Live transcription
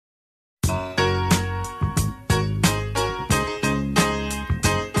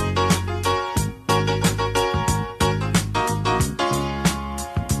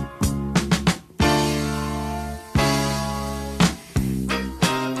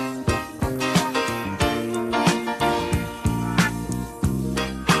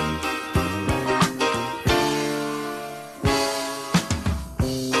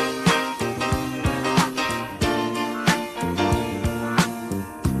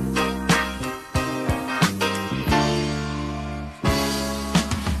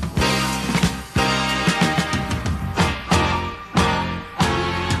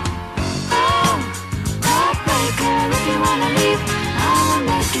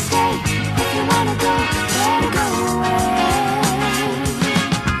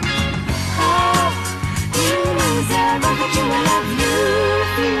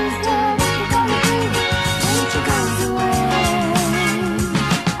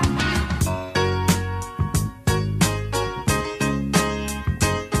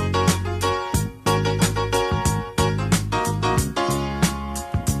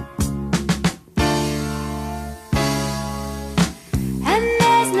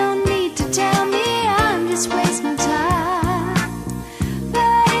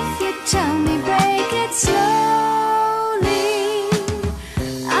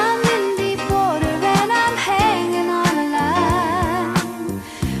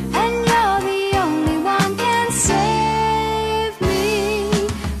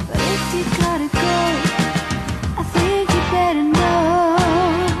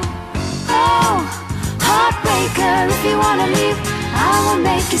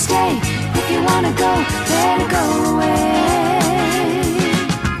make you stay. If you wanna go, better go away.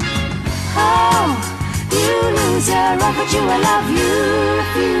 Oh, you loser, offered you a love you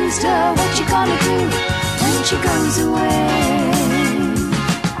refused her. What you gonna do when she goes away?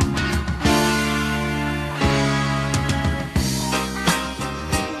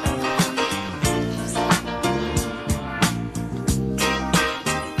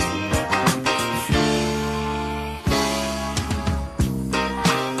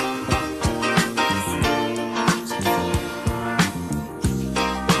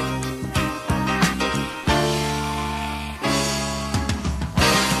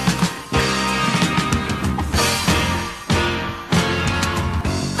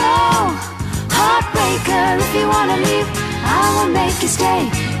 If you wanna leave, I will make you stay.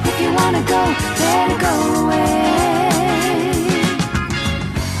 If you wanna go, better go away.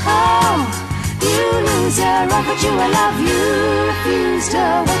 Oh, you loser, offered you a love you refused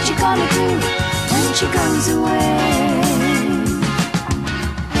her. What you gonna do when she goes away?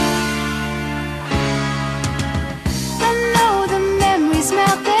 I know the memories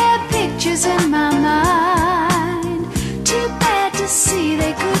melt their pictures in my mind. Too bad to see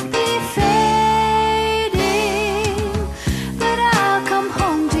they could be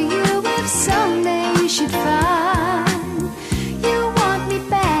someday you should find you want me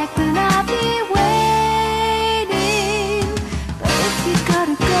back, then I'll be waiting. But if you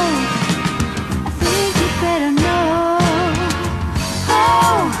gotta go, I think you better know.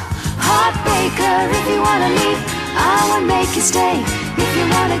 Oh, heartbreaker, if you wanna leave, I won't make you stay. If you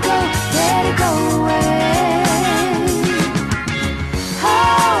wanna go, better go away.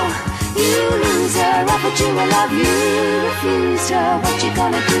 Oh, you loser, offered you a love you refused her. What you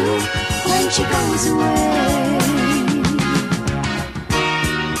gonna do when she goes away?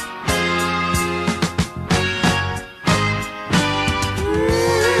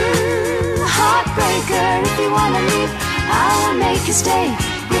 Heartbreaker, if you wanna leave, I will make you stay.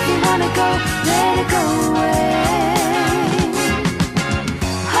 If you wanna go, let it go away.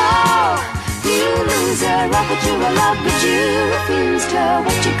 Oh, you loser, offered you a love but you refused her.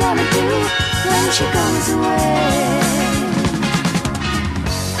 What you gonna do when she goes away?